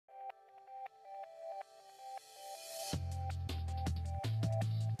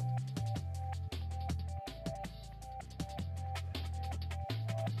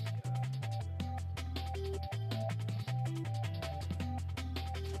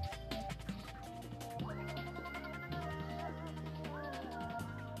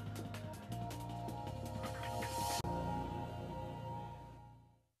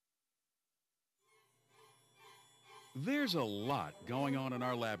There's a lot going on in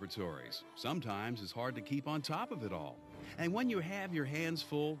our laboratories. Sometimes it's hard to keep on top of it all. And when you have your hands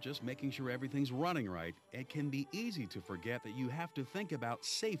full just making sure everything's running right, it can be easy to forget that you have to think about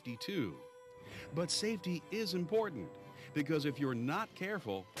safety too. But safety is important because if you're not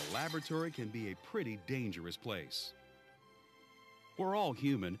careful, the laboratory can be a pretty dangerous place. We're all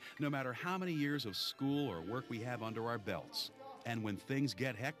human, no matter how many years of school or work we have under our belts. And when things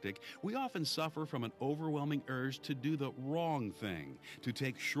get hectic, we often suffer from an overwhelming urge to do the wrong thing, to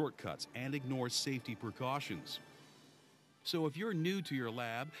take shortcuts and ignore safety precautions. So if you're new to your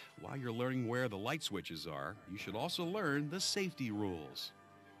lab, while you're learning where the light switches are, you should also learn the safety rules.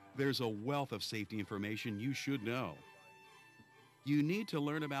 There's a wealth of safety information you should know. You need to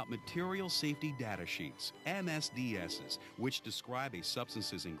learn about material safety data sheets, MSDSs, which describe a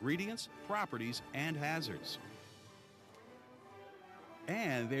substance's ingredients, properties, and hazards.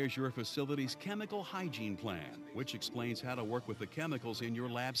 And there's your facility's chemical hygiene plan, which explains how to work with the chemicals in your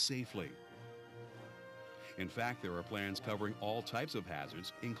lab safely. In fact, there are plans covering all types of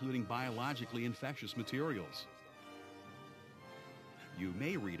hazards, including biologically infectious materials. You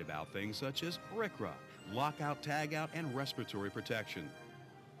may read about things such as RCRA, lockout, tagout, and respiratory protection.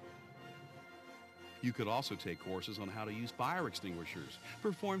 You could also take courses on how to use fire extinguishers,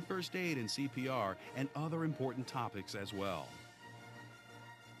 perform first aid and CPR, and other important topics as well.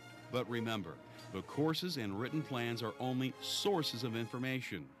 But remember, the courses and written plans are only sources of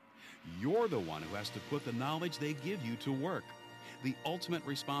information. You're the one who has to put the knowledge they give you to work. The ultimate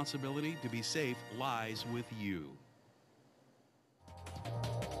responsibility to be safe lies with you.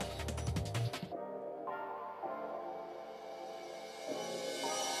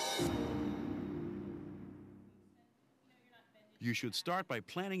 You should start by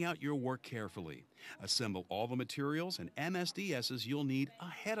planning out your work carefully. Assemble all the materials and MSDSs you'll need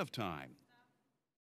ahead of time.